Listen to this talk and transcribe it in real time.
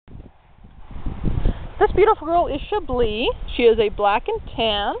This beautiful girl is Chablis. She is a black and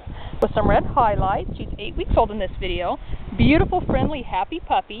tan with some red highlights. She's 8 weeks old in this video. Beautiful, friendly, happy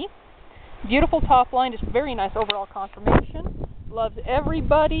puppy. Beautiful top line, just very nice overall conformation. Loves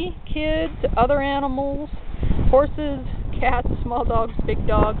everybody, kids, other animals, horses, cats, small dogs, big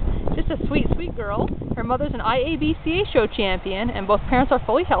dogs. Just a sweet, sweet girl. Her mother's an IABCA show champion, and both parents are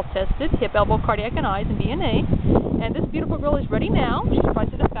fully health tested, hip, elbow, cardiac, and eyes, and DNA. And this beautiful girl is ready now. She's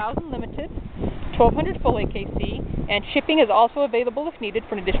priced at $1,000 limited, $1,200 full AKC, and shipping is also available if needed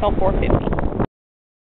for an additional $450.